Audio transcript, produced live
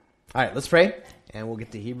All right, let's pray, and we'll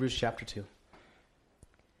get to Hebrews chapter 2.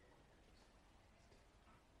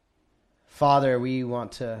 Father, we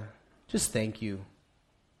want to just thank you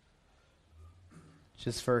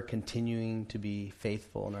just for continuing to be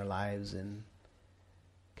faithful in our lives and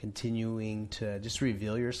continuing to just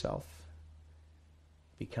reveal yourself,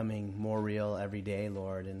 becoming more real every day,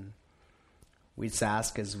 Lord. And we just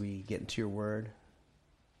ask as we get into your word,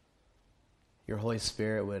 your Holy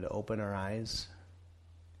Spirit would open our eyes,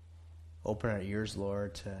 open our ears,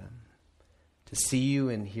 Lord, to see you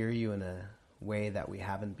and hear you in a way that we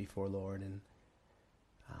haven't before, Lord. And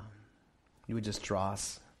you would just draw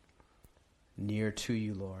us near to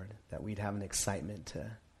you, Lord, that we'd have an excitement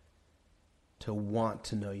to want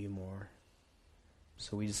to know you more.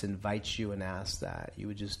 So we just invite you and ask that you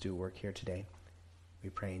would just do work here today.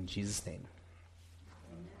 We pray in Jesus' name.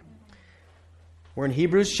 We're in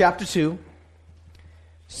Hebrews chapter 2.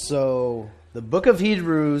 So the book of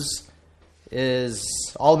Hebrews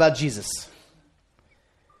is all about Jesus.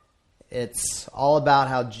 It's all about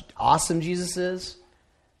how awesome Jesus is.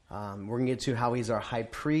 We're going to get to how he's our high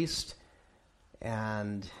priest.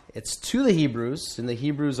 And it's to the Hebrews, and the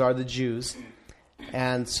Hebrews are the Jews.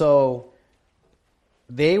 And so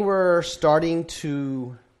they were starting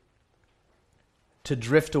to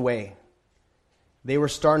drift away. They were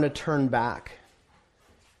starting to turn back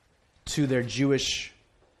to their Jewish,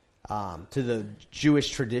 to the Jewish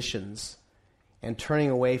traditions, and turning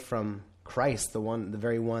away from Christ, the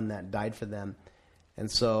very one that died for them. And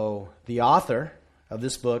so the author of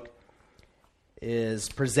this book is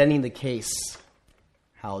presenting the case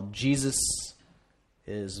how Jesus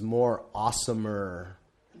is more awesomer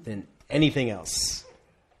than anything else,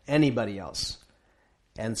 anybody else.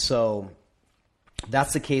 And so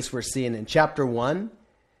that's the case we're seeing. In chapter 1,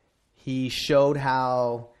 he showed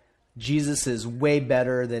how Jesus is way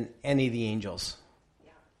better than any of the angels.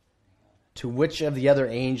 To which of the other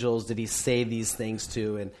angels did he say these things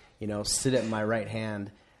to and, sit at my right hand?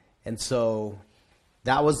 And so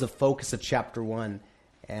that was the focus of chapter 1.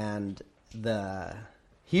 And the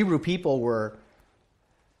Hebrew people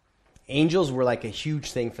angels were like a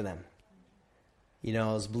huge thing for them. It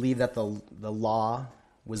was believed that the law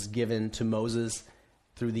was given to Moses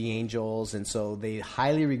through the angels. And so they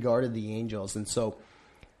highly regarded the angels. And so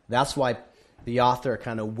that's why the author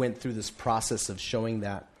kind of went through this process of showing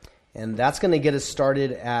that. And that's going to get us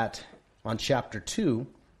started on chapter 2.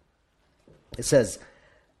 It says,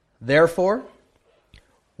 "Therefore,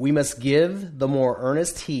 we must give the more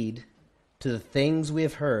earnest heed to the things we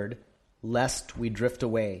have heard, lest we drift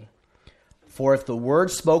away. For if the word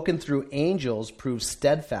spoken through angels proved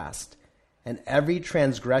steadfast, and every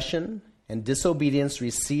transgression and disobedience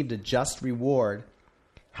received a just reward,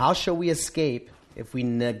 how shall we escape if we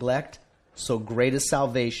neglect so great a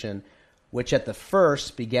salvation, which at the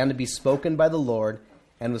first began to be spoken by the Lord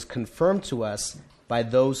and was confirmed to us by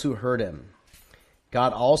those who heard him?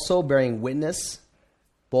 God also bearing witness,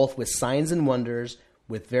 both with signs and wonders,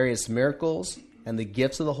 with various miracles and the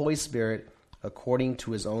gifts of the Holy Spirit, according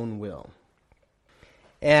to his own will."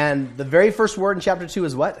 And the very first word in chapter 2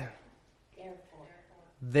 is what?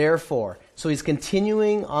 Therefore. So he's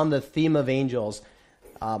continuing on the theme of angels.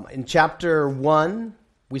 In chapter 1,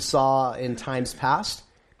 we saw in times past,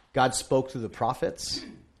 God spoke through the prophets,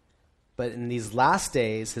 but in these last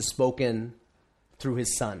days has spoken through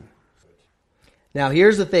his Son. Now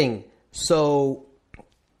here's the thing. So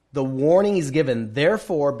the warning he's given,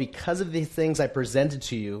 therefore, because of the things I presented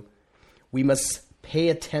to you, we must pay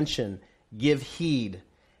attention, give heed.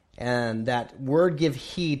 And that word give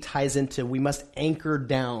heed ties into we must anchor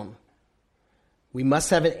down. We must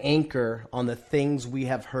have an anchor on the things we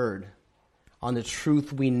have heard, on the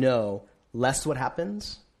truth we know, lest what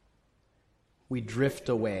happens? We drift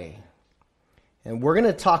away. And we're going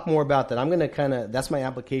to talk more about that. I'm going to that's my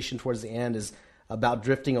application towards the end is about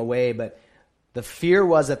drifting away. But the fear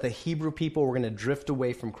was that the Hebrew people were going to drift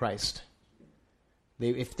away from Christ.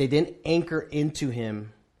 If they didn't anchor into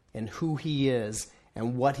him and who he is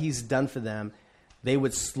and what he's done for them, they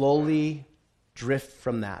would slowly drift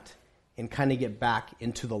from that and kind of get back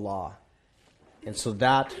into the law. And so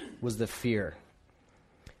that was the fear.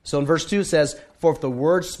 So in verse 2 it says, "For if the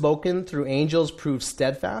word spoken through angels proved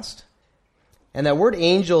steadfast," and that word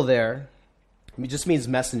angel there just means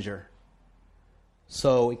messenger.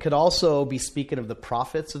 So it could also be speaking of the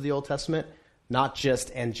prophets of the Old Testament, not just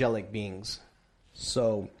angelic beings.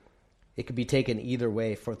 So it could be taken either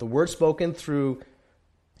way. For if the word spoken through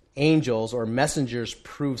angels or messengers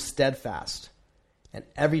proved steadfast, and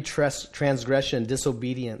every transgression,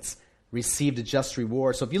 disobedience received a just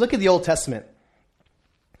reward. So if you look at the Old Testament,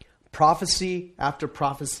 prophecy after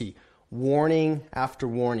prophecy, warning after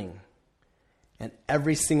warning, and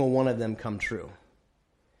every single one of them come true.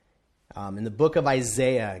 In the book of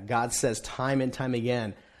Isaiah, God says time and time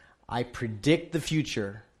again, I predict the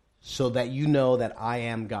future so that you know that I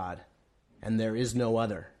am God and there is no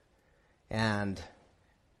other. And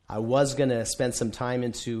I was going to spend some time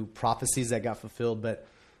into prophecies that got fulfilled, but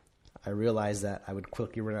I realized that I would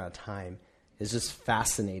quickly run out of time. It's just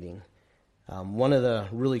fascinating. One of the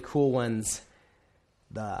really cool ones,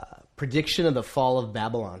 the prediction of the fall of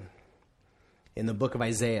Babylon in the book of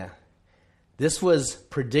Isaiah. This was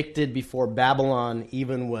predicted before Babylon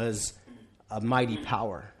even was a mighty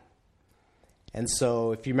power. And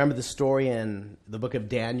so if you remember the story in the book of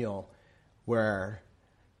Daniel where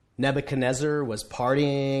Nebuchadnezzar was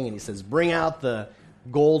partying and he says, bring out the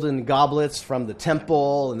golden goblets from the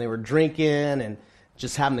temple, and they were drinking and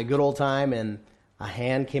just having a good old time, and a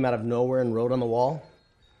hand came out of nowhere and wrote on the wall.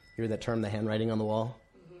 You hear that term, the handwriting on the wall?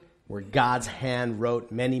 Mm-hmm. Where God's hand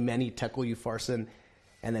wrote many, many tekel upharsin,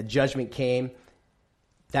 and the judgment came.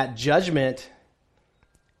 That judgment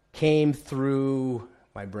came through,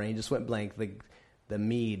 my brain just went blank, the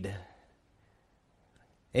Mede.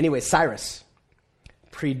 Anyway, Cyrus,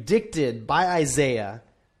 predicted by Isaiah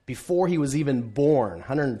before he was even born,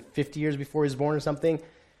 150 years before he was born or something,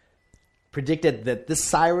 predicted that this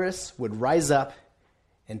Cyrus would rise up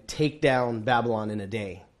and take down Babylon in a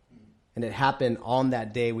day. And it happened on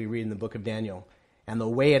that day we read in the book of Daniel. And the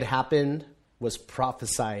way it happened was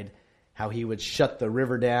prophesied, how he would shut the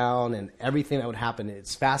river down and everything that would happen.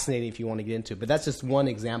 It's fascinating if you want to get into it. But that's just one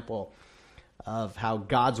example of how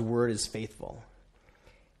God's word is faithful.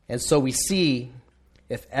 And so we see,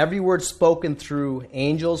 if every word spoken through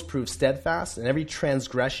angels proved steadfast, and every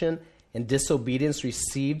transgression and disobedience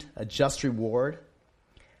received a just reward,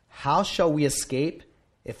 how shall we escape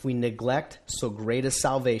if we neglect so great a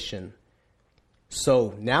salvation?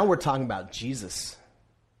 So now we're talking about Jesus.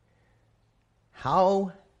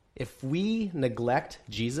 How, if we neglect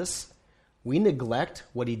Jesus, we neglect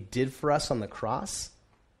what he did for us on the cross,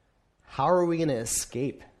 how are we going to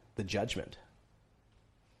escape the judgment?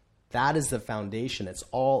 That is the foundation. It's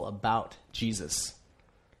all about Jesus.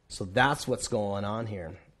 So that's what's going on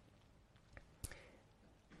here.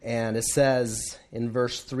 And it says in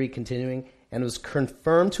verse 3, continuing, and it was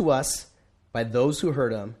confirmed to us by those who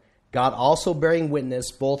heard him, God also bearing witness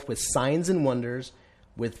both with signs and wonders,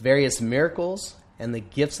 with various miracles and the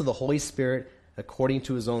gifts of the Holy Spirit according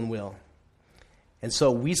to his own will. And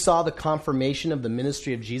so we saw the confirmation of the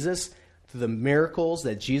ministry of Jesus through the miracles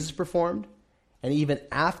that Jesus performed. And even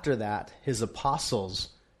after that, his apostles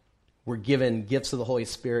were given gifts of the Holy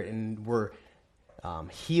Spirit and were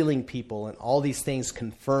healing people and all these things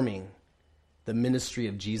confirming the ministry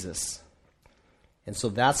of Jesus. And so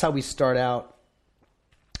that's how we start out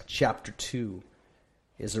chapter 2,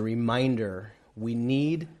 is a reminder we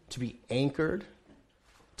need to be anchored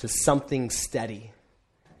to something steady,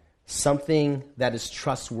 something that is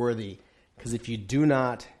trustworthy, because if you do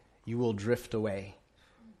not, you will drift away.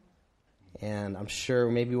 And I'm sure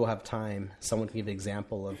maybe we'll have time. Someone can give an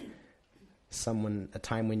example of a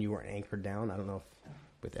time when you were anchored down. I don't know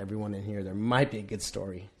if with everyone in here there might be a good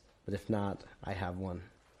story, but if not, I have one.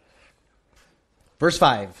 Verse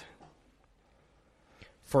 5.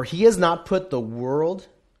 For he has not put the world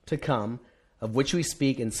to come, of which we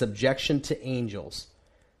speak, in subjection to angels,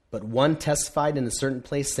 but one testified in a certain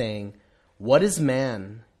place, saying, what is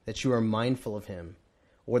man that you are mindful of him,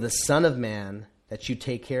 or the son of man that you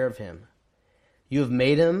take care of him? You have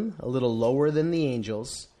made him a little lower than the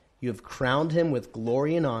angels. You have crowned him with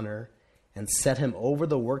glory and honor, and set him over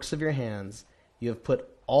the works of your hands. You have put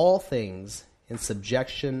all things in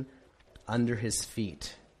subjection under his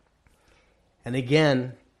feet. And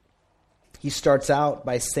again, he starts out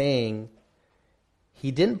by saying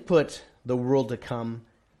he didn't put the world to come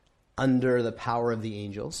under the power of the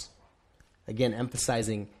angels. Again,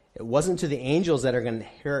 emphasizing it wasn't to the angels that are going to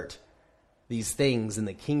inherit these things in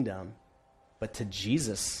the kingdom, but to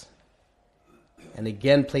Jesus. And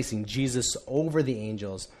again, placing Jesus over the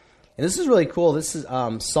angels. And this is really cool. This is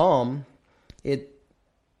Psalm. If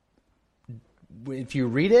you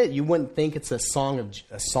read it, you wouldn't think it's a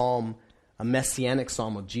messianic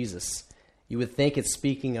psalm of Jesus. You would think it's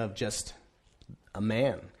speaking of just a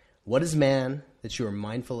man. What is man that you are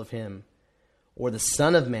mindful of him, or the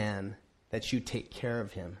son of man that you take care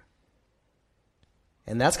of him?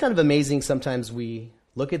 And that's kind of amazing. Sometimes we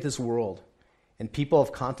look at this world and people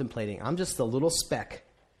have contemplating, I'm just a little speck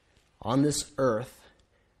on this earth,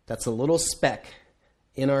 that's a little speck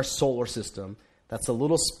in our solar system, that's a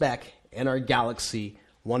little speck in our galaxy,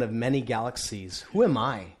 one of many galaxies. Who am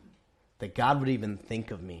I that God would even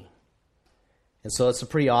think of me? And so it's a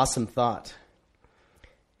pretty awesome thought.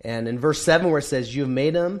 And in verse 7 where it says, you have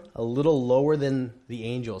made him a little lower than the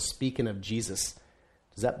angels, speaking of Jesus.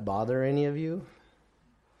 Does that bother any of you?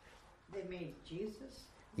 They made Jesus?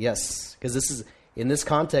 Yes, because in this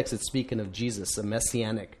context, it's speaking of Jesus, a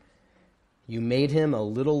messianic. You made him a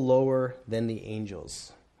little lower than the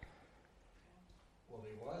angels. Well,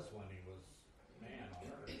 he was when he was man on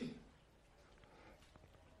earth.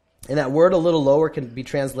 And that word a little lower can be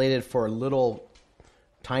translated for a little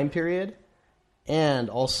time period and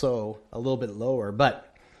also a little bit lower.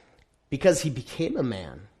 But because he became a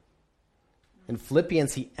man, in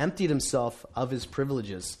Philippians, he emptied himself of his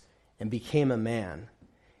privileges and became a man.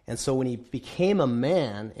 And so when he became a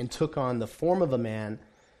man and took on the form of a man,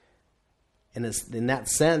 in that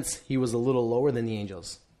sense, he was a little lower than the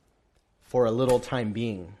angels for a little time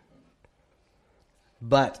being.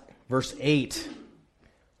 But verse 8,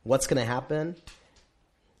 what's going to happen?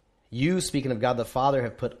 You, speaking of God the Father,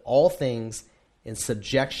 have put all things in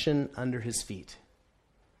subjection under his feet.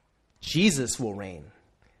 Jesus will reign.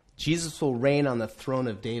 Jesus will reign on the throne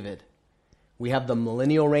of David. We have the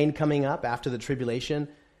millennial reign coming up after the tribulation,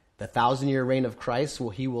 the 1,000-year reign of Christ,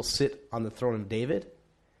 where he will sit on the throne of David.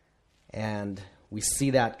 And we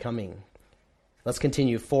see that coming. Let's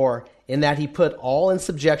continue. For in that he put all in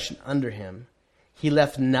subjection under him, he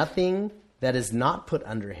left nothing that is not put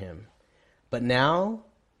under him. But now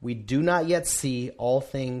we do not yet see all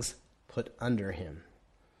things put under him.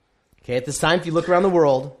 Okay, at this time, if you look around the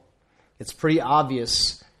world, it's pretty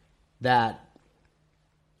obvious that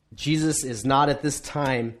Jesus is not at this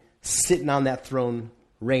time sitting on that throne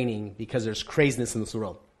reigning because there's craziness in this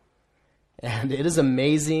world. And it is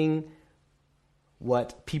amazing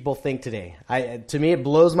what people think today. To me, it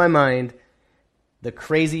blows my mind the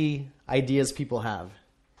crazy ideas people have.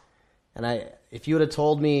 And if you would have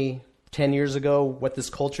told me 10 years ago what this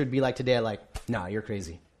culture would be like today, I'd like, nah, you're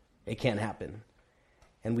crazy. It can't happen.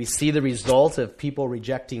 And we see the result of people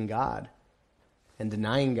rejecting God and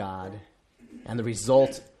denying God. And the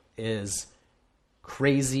result is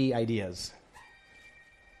crazy ideas.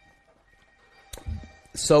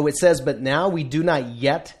 So it says, but now we do not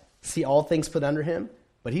yet see all things put under him,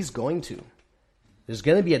 but he's going to. There's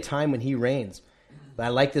going to be a time when he reigns. But I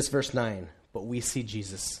like this verse 9, but we see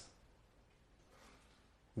Jesus.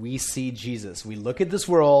 We see Jesus. We look at this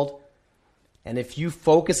world, and if you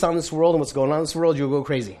focus on this world and what's going on in this world, you'll go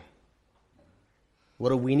crazy. What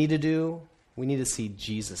do we need to do? We need to see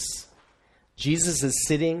Jesus. Jesus is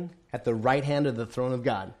sitting at the right hand of the throne of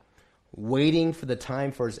God, waiting for the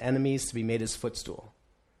time for his enemies to be made his footstool.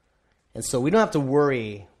 And so we don't have to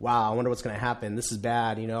worry, wow, I wonder what's going to happen. This is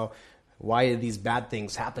bad, why are these bad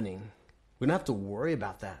things happening? We don't have to worry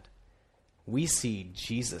about that. We see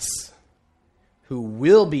Jesus, who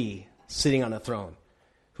will be sitting on a throne,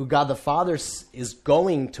 who God the Father is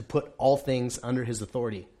going to put all things under his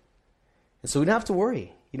authority. And so we don't have to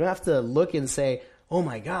worry. You don't have to look and say, oh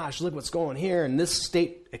my gosh, look what's going here, and this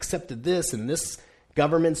state accepted this, and this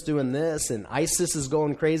government's doing this, and ISIS is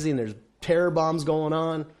going crazy, and there's terror bombs going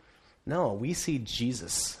on. No, we see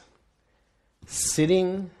Jesus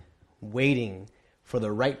sitting, waiting for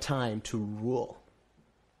the right time to rule.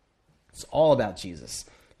 It's all about Jesus.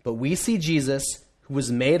 But we see Jesus, who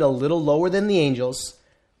was made a little lower than the angels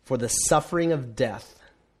for the suffering of death,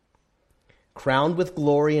 crowned with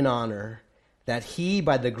glory and honor, that he,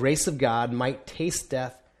 by the grace of God, might taste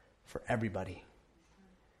death for everybody.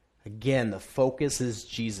 Again, the focus is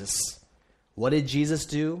Jesus. What did Jesus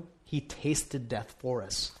do? He tasted death for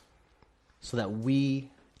us so that we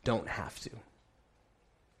don't have to.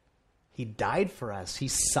 He died for us. He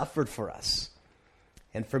suffered for us.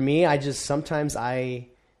 And for me, sometimes I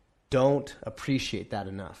don't appreciate that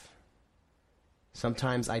enough.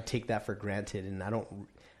 Sometimes I take that for granted, and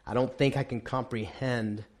I don't think I can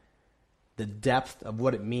comprehend the depth of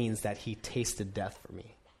what it means that he tasted death for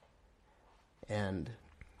me. And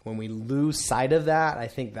when we lose sight of that, I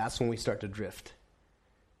think that's when we start to drift.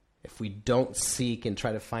 If we don't seek and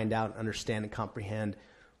try to find out, understand, and comprehend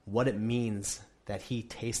what it means that he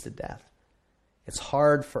tasted death. It's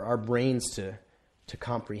hard for our brains to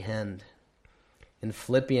comprehend. In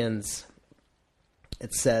Philippians,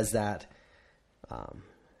 it says that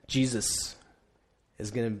Jesus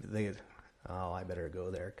is going to... I better go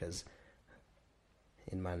there because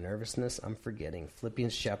in my nervousness, I'm forgetting.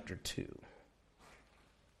 Philippians chapter 2.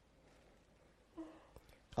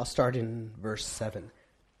 I'll start in verse 7.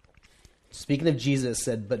 Speaking of Jesus,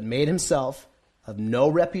 said, but made himself of no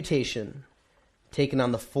reputation, taking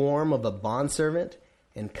on the form of a bondservant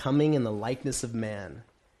and coming in the likeness of man.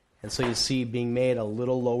 And so you see, being made a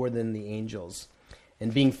little lower than the angels.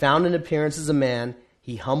 And being found in appearance as a man,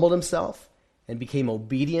 he humbled himself and became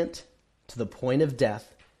obedient to the point of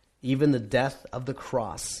death, even the death of the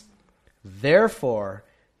cross. Therefore,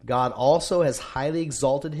 God also has highly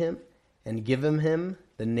exalted him and given him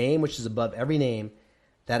the name which is above every name,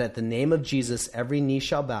 that at the name of Jesus every knee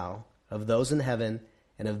shall bow, of those in heaven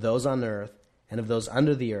and of those on earth and of those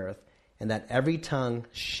under the earth, and that every tongue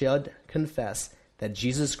should confess that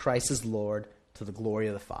Jesus Christ is Lord, to the glory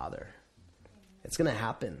of the Father. It's going to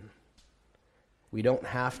happen. We don't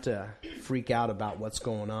have to freak out about what's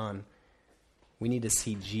going on. We need to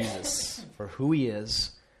see Jesus for who he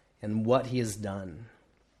is and what he has done.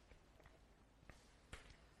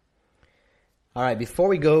 All right, before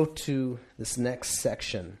we go to this next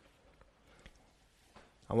section,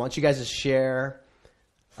 I want you guys to share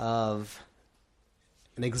of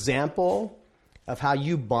an example of how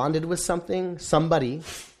you bonded with somebody,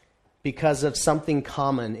 because of something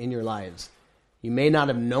common in your lives. You may not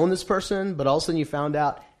have known this person, but all of a sudden you found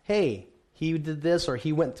out, hey, he did this or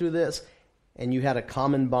he went through this, and you had a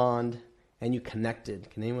common bond and you connected.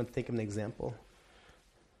 Can anyone think of an example?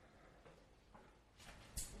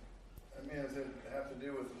 I mean, does it have to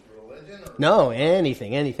do with religion? Or No,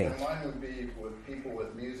 anything. Mine would be with people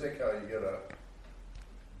with music, how you get a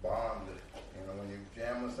bond. You know, when you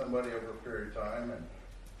jam with somebody over a period of time, and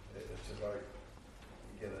it's just like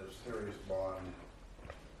you get a serious bond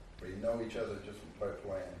where you know each other just by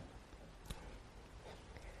playing.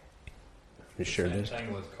 You sure Same did.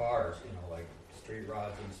 thing with cars, you know, like street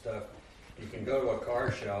rods and stuff. You can go to a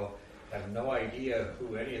car show, have no idea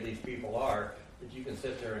who any of these people are, but you can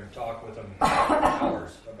sit there and talk with them for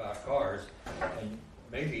hours about cars, and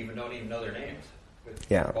maybe even don't even know their names. But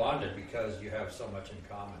Yeah. you're bonded because you have so much in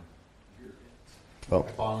common. Well,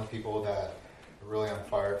 I bond with people that are really on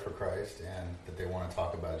fire for Christ and that they want to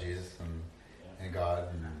talk about Jesus and God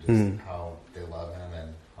and just how they love him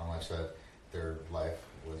and how much that their life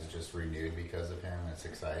was just renewed because of him. It's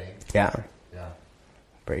exciting. yeah, Yeah.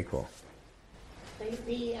 very cool.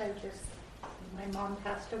 Lately, my mom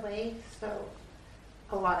passed away, so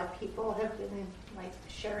a lot of people have been like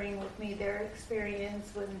sharing with me their experience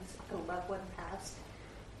when a loved one passed,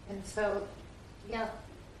 and so, yeah.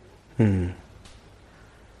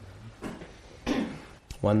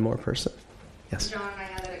 One more person. Yes. John and I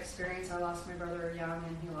had that experience. I lost my brother young,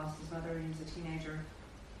 and he lost his mother when he was a teenager.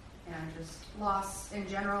 And just loss in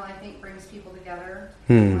general, I think, brings people together.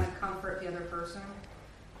 You want to comfort the other person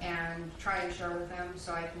and try and share with them.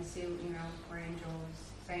 So I can see, where Angel was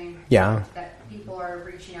saying that people are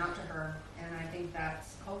reaching out to her, and I think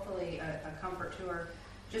that's hopefully a comfort to her,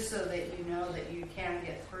 just so that you know that you can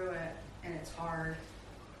get through it, and it's hard,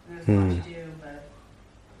 and there's a lot to do, but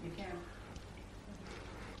you can.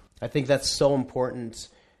 I think that's so important.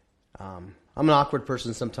 I'm an awkward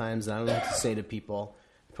person sometimes, and I don't know what to say to people.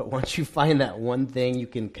 But once you find that one thing you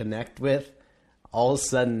can connect with, all of a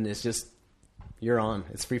sudden it's just, you're on.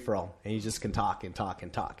 It's free for all. And you just can talk and talk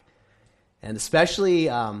and talk. And especially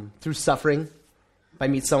through suffering. If I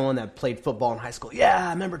meet someone that played football in high school,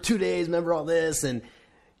 I remember 2 days, remember all this. And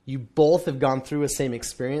you both have gone through a same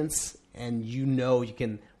experience, and you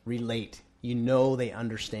can relate. You know they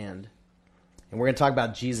understand. And we're going to talk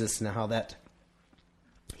about Jesus and how that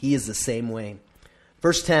he is the same way.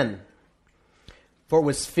 Verse 10, for it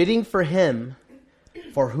was fitting for him,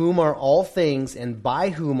 for whom are all things and by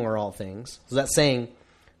whom are all things. So that's saying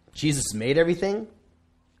Jesus made everything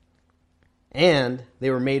and they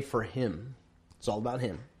were made for him. It's all about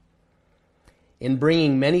him. In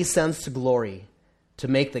bringing many sons to glory, to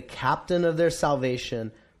make the captain of their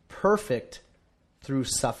salvation perfect through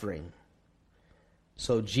suffering.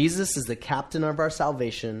 So Jesus is the captain of our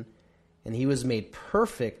salvation, and he was made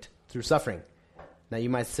perfect through suffering. Now you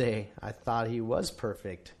might say, I thought he was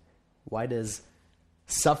perfect. Why does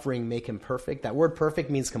suffering make him perfect? That word perfect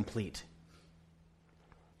means complete.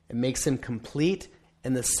 It makes him complete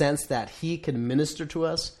in the sense that he can minister to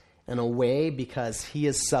us in a way because he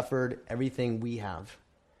has suffered everything we have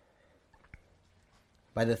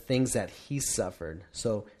by the things that he suffered.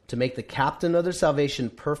 So to make the captain of their salvation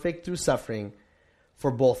perfect through suffering, for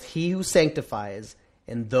both he who sanctifies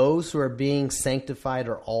and those who are being sanctified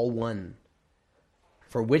are all one.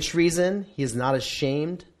 For which reason he is not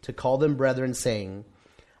ashamed to call them brethren, saying,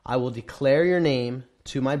 I will declare your name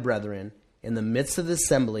to my brethren. In the midst of the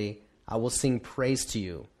assembly I will sing praise to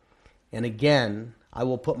you. And again I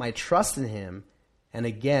will put my trust in him. And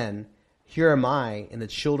again, here am I and the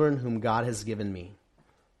children whom God has given me.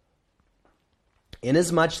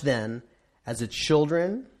 Inasmuch then as the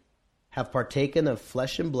children have partaken of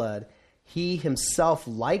flesh and blood, he himself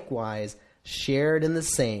likewise shared in the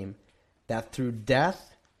same, that through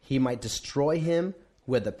death he might destroy him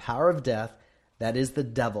who had the power of death, that is the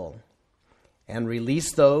devil, and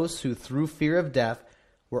release those who through fear of death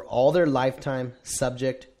were all their lifetime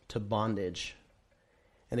subject to bondage.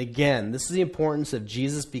 And again, this is the importance of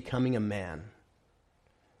Jesus becoming a man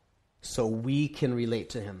so we can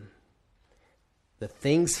relate to him. The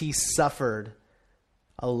things he suffered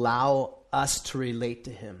allow us to relate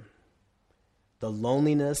to him. The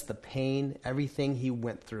loneliness, the pain, everything he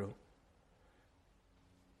went through.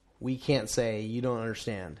 We can't say, you don't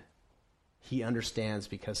understand. He understands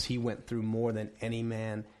because he went through more than any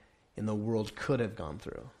man in the world could have gone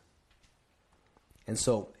through. And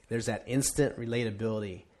so there's that instant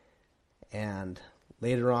relatability. And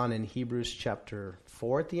later on in Hebrews chapter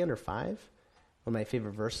 4 at the end, or 5, one of my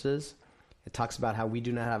favorite verses, it talks about how we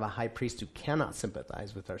do not have a high priest who cannot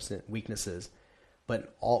sympathize with our weaknesses,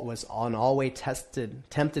 but was on all way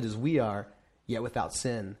tempted as we are, yet without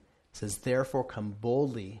sin. It says, therefore come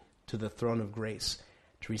boldly to the throne of grace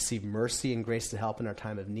to receive mercy and grace to help in our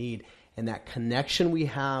time of need. And that connection we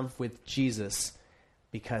have with Jesus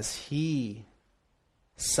because he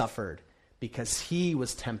suffered, because he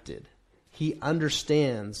was tempted. He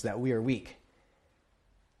understands that we are weak.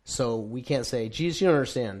 So we can't say, Jesus, you don't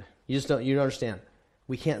understand. You don't understand.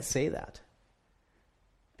 We can't say that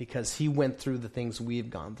because he went through the things we've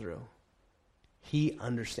gone through. He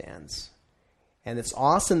understands. And it's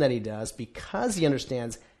awesome that he does because he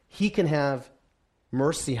understands he can have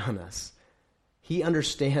mercy on us. He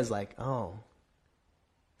understands like, oh,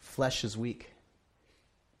 flesh is weak.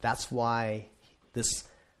 That's why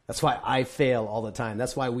I fail all the time.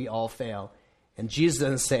 That's why we all fail. And Jesus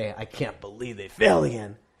doesn't say, I can't believe they fail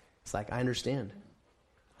again. It's like, I understand.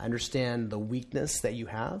 I understand the weakness that you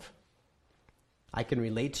have. I can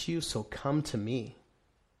relate to you, so come to me.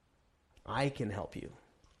 I can help you.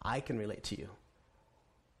 I can relate to you.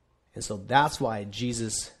 And so that's why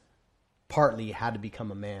Jesus partly had to become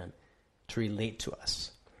a man to relate to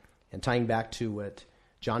us. And tying back to what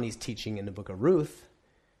Johnny's teaching in the book of Ruth,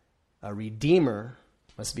 a redeemer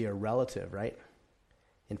must be a relative, right?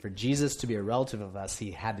 And for Jesus to be a relative of us,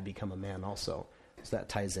 he had to become a man also. So that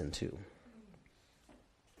ties in too.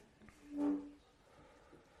 And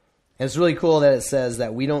it's really cool that it says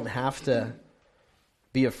that we don't have to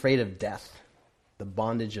be afraid of death, the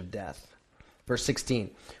bondage of death. Verse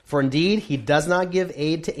 16, for indeed he does not give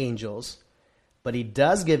aid to angels, but he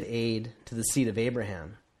does give aid to the seed of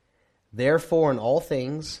Abraham. Therefore in all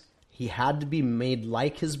things he had to be made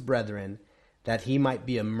like his brethren, that he might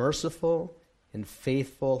be a merciful and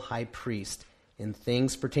faithful high priest in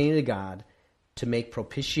things pertaining to God, to make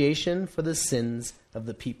propitiation for the sins of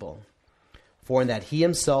the people. For in that he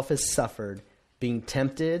himself has suffered, being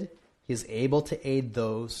tempted, he is able to aid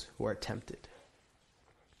those who are tempted.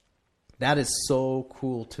 That is so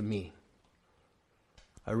cool to me.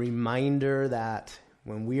 A reminder that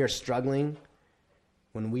when we are struggling,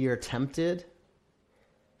 when we are tempted,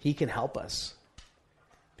 he can help us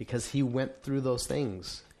because he went through those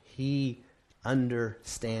things. He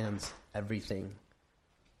understands everything.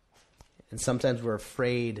 And sometimes we're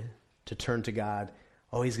afraid to turn to God.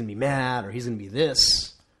 Oh, he's going to be mad or he's going to be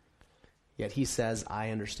this. Yet he says,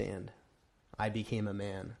 I understand. I became a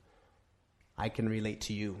man. I can relate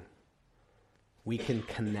to you. We can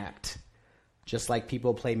connect. Just like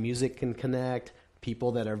people play music can connect,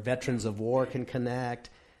 people that are veterans of war can connect,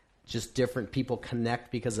 just different people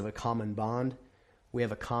connect because of a common bond. We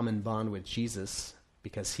have a common bond with Jesus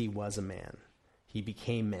because he was a man. He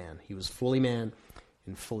became man. He was fully man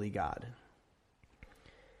and fully God.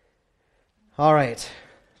 All right,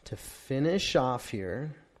 to finish off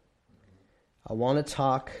here, I want to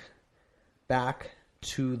talk back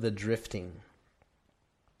to the drifting.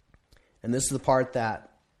 And this is the part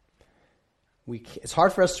that it's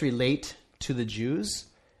hard for us to relate to the Jews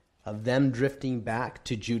of them drifting back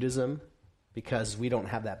to Judaism because we don't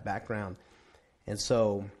have that background. And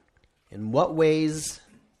so in what ways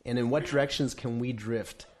and in what directions can we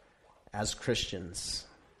drift as Christians?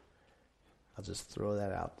 I'll just throw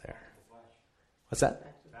that out there. What's that?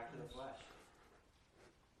 Back to the flesh.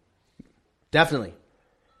 Definitely.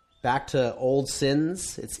 Back to old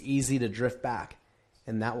sins, it's easy to drift back.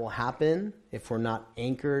 And that will happen if we're not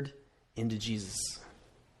anchored into Jesus.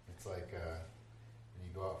 It's like when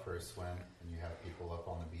you go out for a swim and you have people up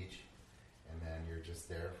on the beach, and then you're just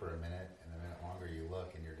there for a minute, and a minute longer you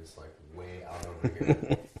look, and you're just like way out over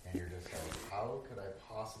here, and you're just like, how could I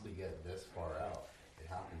possibly get this far out? It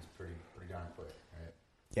happens pretty darn quick, right?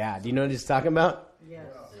 Yeah, do you know what he's talking about? Yes.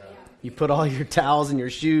 Yeah. You put all your towels in your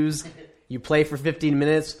shoes, you play for 15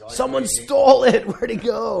 minutes, someone stole it, where'd it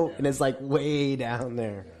go? And it's like way down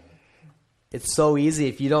there. It's so easy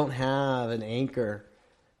if you don't have an anchor.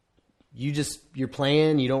 You're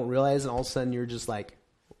playing, you don't realize, and all of a sudden you're just like,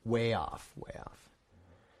 way off, way off.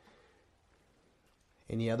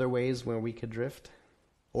 Any other ways where we could drift?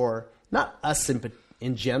 Or not us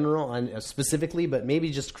in general, and specifically, but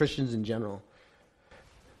maybe just Christians in general.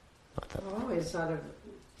 I always thought of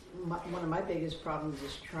one of my biggest problems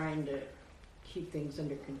is trying to keep things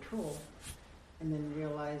under control, and then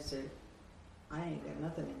realize that I ain't got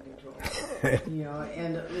nothing in control. You know,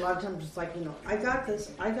 and a lot of times it's like, you know, I got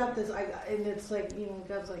this, and it's like, you know,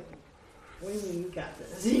 God's like, what do you mean you got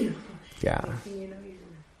this? You know, Yeah. like, you know,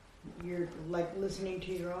 you're like listening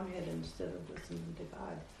to your own head instead of listening to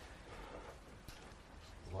God.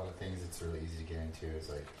 A lot of things it's really easy to get into is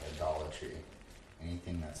like idolatry.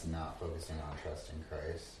 Anything that's not focusing on trust in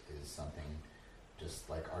Christ is something just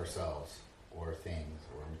like ourselves or things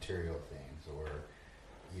or material things or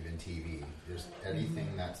even TV. Just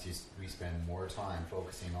anything that's just we spend more time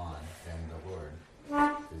focusing on than the Lord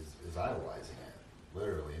is idolizing it.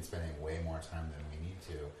 Literally, and spending way more time than we need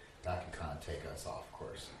to. That can kind of take us off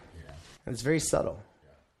course, you know. And it's very subtle.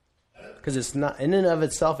 Because it's not, in and of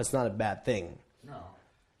itself, it's not a bad thing. No.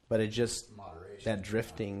 But it just, Moderation. that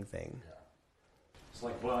drifting thing. Yeah. It's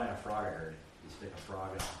like boiling a frog, I heard. You stick a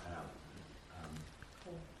frog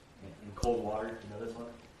in cold water. You know this one?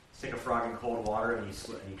 Stick a frog in cold water and you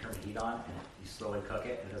turn the heat on and you slowly cook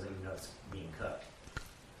it and it doesn't even know it's being cooked.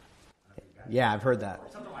 Yeah, I've heard that.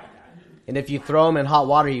 Something like that. And if you throw him in hot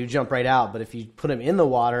water, you jump right out. But if you put him in the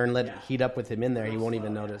water and let it heat up with him in there, he won't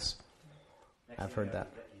even notice. I've heard that.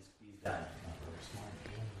 He's done.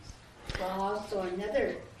 Well, also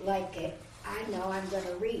another, I know I'm going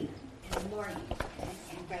to read in the morning,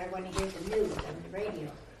 but I want to hear the news on the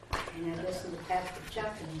radio. And I listen to Pastor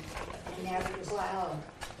Chuck, and after a while,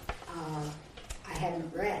 I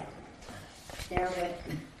haven't read. There went.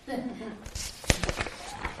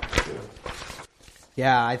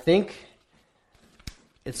 Yeah, I think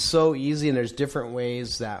it's so easy, and there's different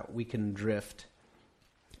ways that we can drift.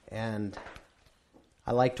 And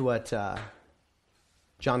I liked what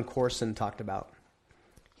John Corson talked about.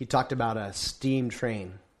 He talked about a steam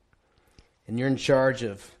train, and you're in charge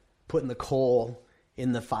of putting the coal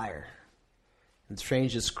in the fire. And the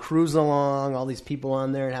train's just cruising along, all these people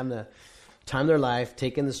on there having the time of their life,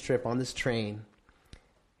 taking this trip on this train.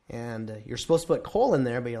 And you're supposed to put coal in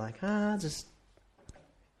there, but you're like, just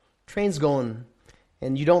train's going.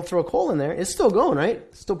 And you don't throw coal in there. It's still going, right?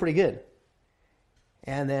 It's still pretty good.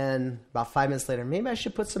 And then about 5 minutes later, maybe I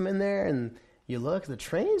should put some in there. And you look, the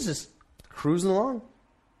train's just cruising along.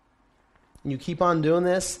 And you keep on doing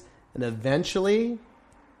this, and eventually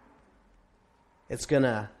it's going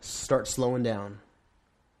to start slowing down.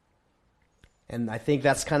 And I think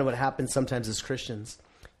that's kind of what happens sometimes as Christians.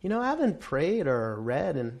 You know, I haven't prayed or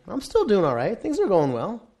read, and I'm still doing all right. Things are going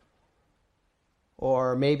well.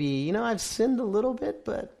 Or maybe, you know, I've sinned a little bit,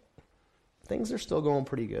 but things are still going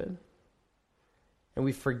pretty good. And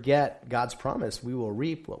we forget God's promise. We will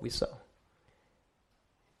reap what we sow.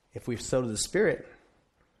 If we sow to the Spirit,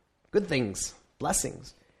 good things,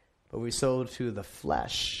 blessings. But we sow to the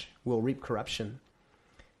flesh, we'll reap corruption.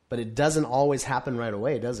 But it doesn't always happen right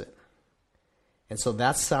away, does it? And so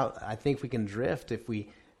that's how I think we can drift if we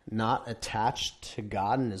not attached to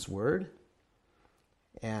God and His Word.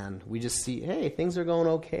 And we just see, hey, things are going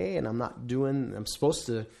okay, and I'm supposed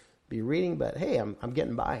to be reading, but hey, I'm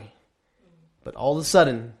getting by. But all of a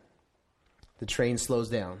sudden, the train slows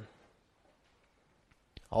down.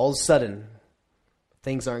 All of a sudden,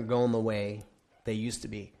 things aren't going the way they used to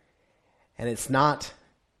be. And it's not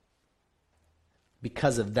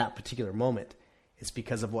because of that particular moment. It's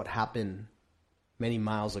because of what happened many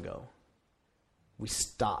miles ago. We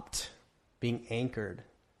stopped being anchored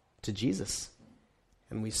to Jesus.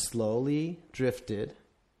 And we slowly drifted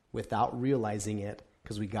without realizing it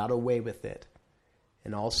because we got away with it.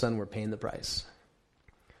 And all of a sudden, we're paying the price.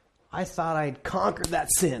 I thought I'd conquered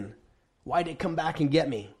that sin. Why did it come back and get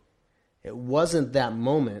me? It wasn't that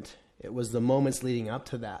moment. It was the moments leading up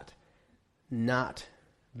to that. Not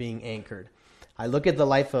being anchored. I look at the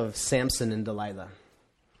life of Samson and Delilah.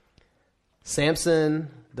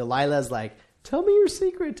 Delilah's like, tell me your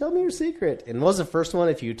secret, tell me your secret. And what was the first one?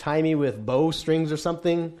 If you tie me with bowstrings or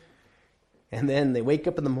something. And then they wake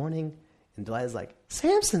up in the morning, and Delilah's like,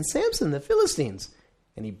 Samson, the Philistines.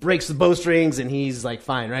 And he breaks the bowstrings, and he's like,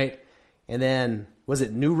 fine, right? And then, was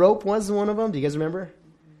it new rope was one of them? Do you guys remember?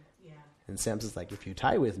 Yeah. And Samson's like, if you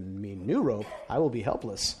tie with me new rope, I will be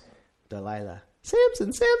helpless. Delilah,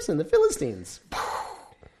 Samson, the Philistines.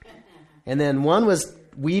 And then one was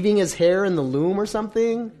weaving his hair in the loom or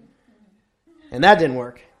something. And that didn't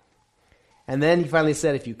work. And then he finally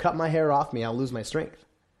said, if you cut my hair off me, I'll lose my strength.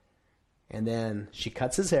 And then she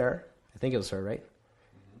cuts his hair. I think it was her, right?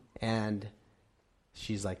 And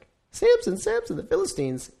she's like, Samson, Samson, the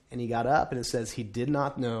Philistines. And he got up, and it says he did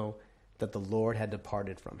not know that the Lord had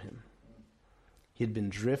departed from him. He had been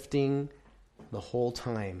drifting the whole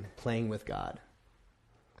time, playing with God.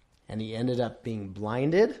 And he ended up being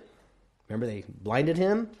blinded. Remember, they blinded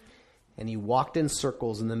him, and he walked in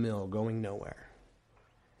circles in the mill, going nowhere.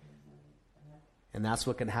 And that's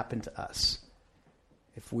what can happen to us.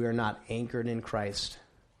 If we are not anchored in Christ,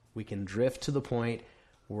 we can drift to the point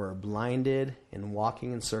where we're blinded and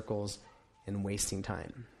walking in circles and wasting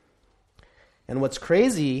time. And what's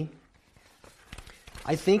crazy,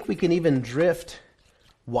 I think we can even drift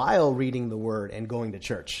while reading the Word and going to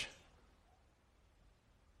church.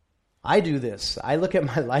 I do this. I look at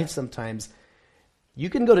my life sometimes. You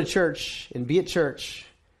can go to church and be at church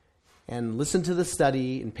and listen to the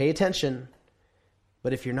study and pay attention,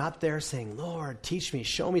 but if you're not there saying, Lord, teach me,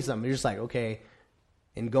 show me something, you're just like, okay,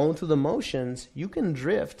 and going through the motions, you can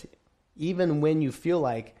drift even when you feel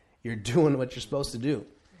like you're doing what you're supposed to do.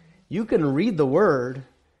 You can read the Word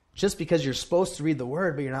just because you're supposed to read the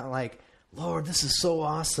Word, but you're not like, Lord, this is so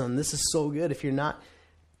awesome, this is so good, if you're not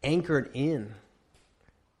anchored in.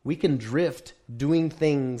 We can drift doing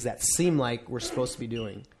things that seem like we're supposed to be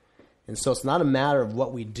doing. And so it's not a matter of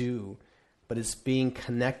what we do, but it's being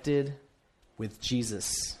connected with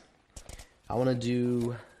Jesus. I want to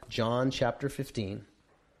do John chapter 15,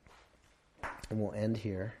 and we'll end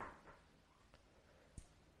here.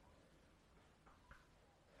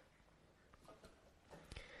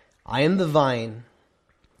 I am the vine,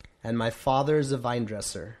 and my Father is the vine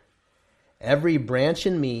dresser. Every branch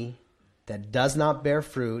in me that does not bear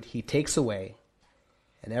fruit, he takes away.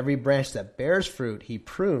 And every branch that bears fruit, he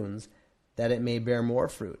prunes, that it may bear more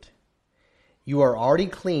fruit. You are already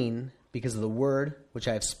clean because of the word which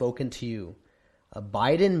I have spoken to you.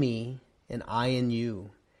 Abide in me, and I in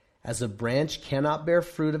you. As a branch cannot bear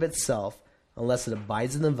fruit of itself unless it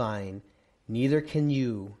abides in the vine, neither can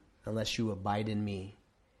you unless you abide in me.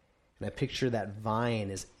 And I picture that vine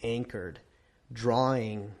is anchored,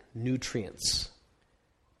 drawing nutrients,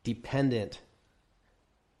 dependent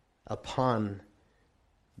upon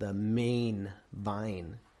the main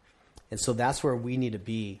vine. And so that's where we need to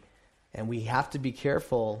be. And we have to be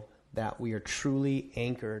careful that we are truly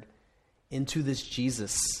anchored into this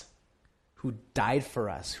Jesus who died for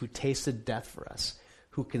us, who tasted death for us,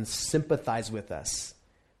 who can sympathize with us,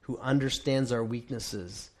 who understands our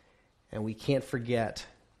weaknesses. And we can't forget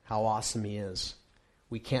how awesome he is.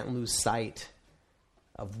 We can't lose sight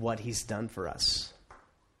of what he's done for us,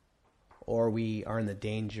 or we are in the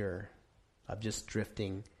danger of just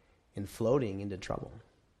drifting and floating into trouble.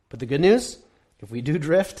 But the good news, if we do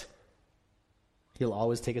drift, he'll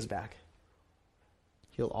always take us back.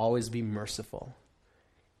 He'll always be merciful,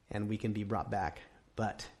 and we can be brought back.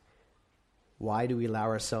 But why do we allow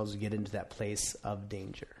ourselves to get into that place of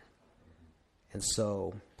danger? And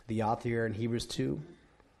so the author here in Hebrews 2,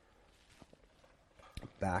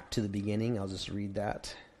 back to the beginning, I'll just read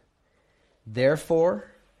that.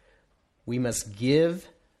 Therefore, we must give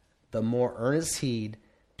the more earnest heed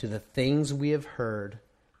to the things we have heard,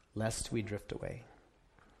 lest we drift away.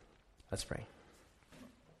 Let's pray.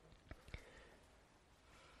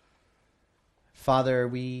 Father,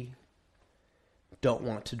 we don't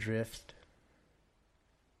want to drift.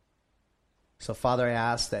 So, Father, I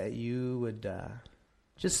ask that you would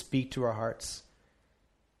just speak to our hearts.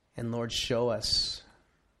 And, Lord, show us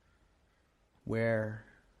where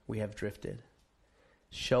we have drifted.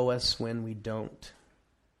 Show us when we don't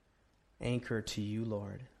anchor to you,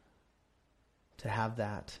 Lord, to have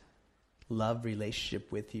that love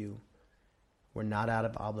relationship with you. We're not out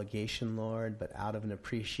of obligation, Lord, but out of an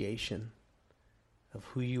appreciation of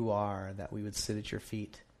who you are, that we would sit at your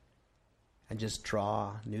feet and just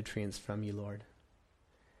draw nutrients from you, Lord.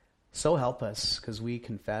 So help us, because we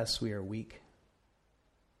confess we are weak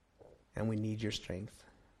and we need your strength.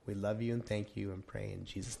 We love you and thank you and pray in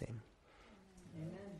Jesus' name. Amen.